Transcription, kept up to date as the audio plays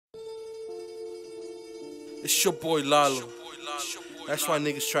It's your boy Lalo. That's why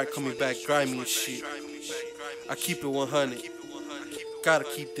niggas try coming back grimy and shit. I keep it 100. Gotta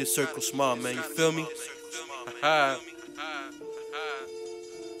keep this circle small, man. You feel me?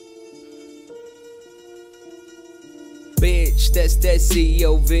 Bitch, that's that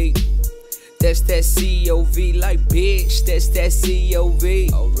COV. That's that COV like bitch. That's that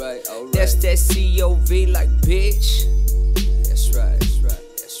COV. Alright. That's that COV like bitch. That's right.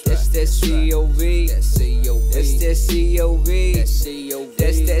 That's that COV. That's that COV.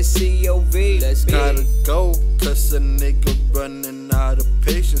 That's that COV. Let's gotta go, cause a nigga running out of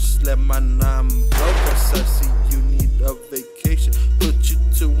patience. Let my nine blow, cause I see you need a vacation. Put you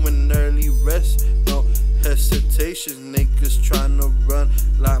to an early rest, no hesitation. Niggas tryna run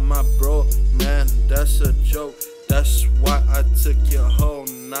like my bro, man, that's a joke. That's why I took your hoe.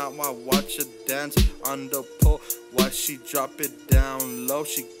 Now I watch her dance on the pole. Why she drop it down low,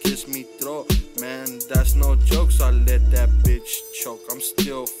 she gives me throat. Man, that's no joke, so I let that bitch choke. I'm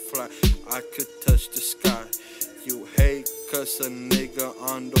still fly, I could touch the sky. You hate cause a nigga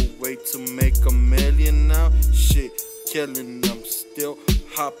on the way to make $1 million now. Shit, killing them, still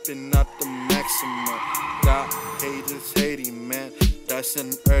hopping out the maximum. Got haters hating, man, that's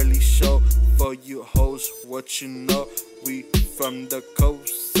an early show for you hoes. What you know, we from the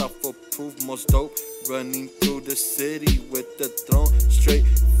coast, self-approved, most dope. Running through the city with the throne, straight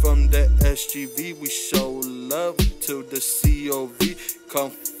from the SGV. We show love to the COV. Come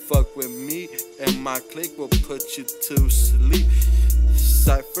fuck with me and my clique will put you to sleep.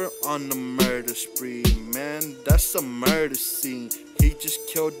 Cypher on the murder spree, man, that's a murder scene. He just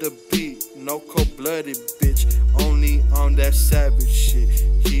killed the beat, no cold-blooded bitch, only on that savage shit.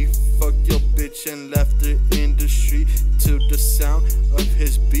 He fucked your bitch and left her in the street to the sound of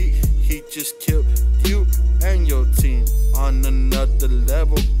his beat. He just killed you and your team on another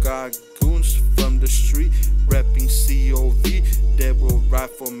level. Got goons from the street repping COV. They will ride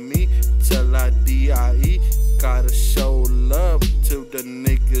for me till I die. Gotta show love to the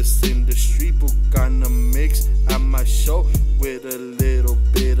niggas in the street. Gonna mix at my show with a little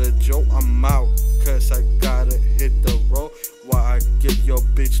bit of joke. I'm out cause I gotta hit the road while I give your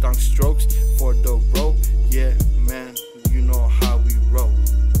bitch long strokes for the road. Yeah, man, you know how we roll.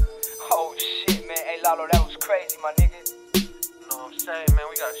 Oh shit, man. Hey Lalo, that was crazy, my nigga. You know what I'm saying, man?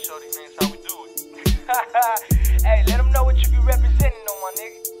 We gotta show these niggas how we do it. Hey, let them know what you be representing on, my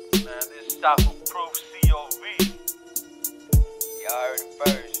nigga. Man, this self-approved COV. Y'all heard it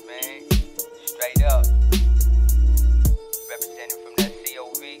first, man. Straight up. Representing from that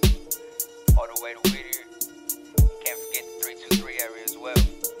COV all the way to Whittier. Can't forget the 323 area as well.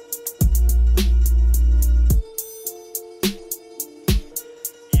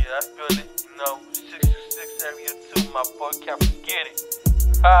 Yeah, I feel it. You know, 626 area too, my boy, can't forget it.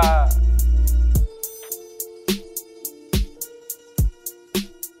 Ha!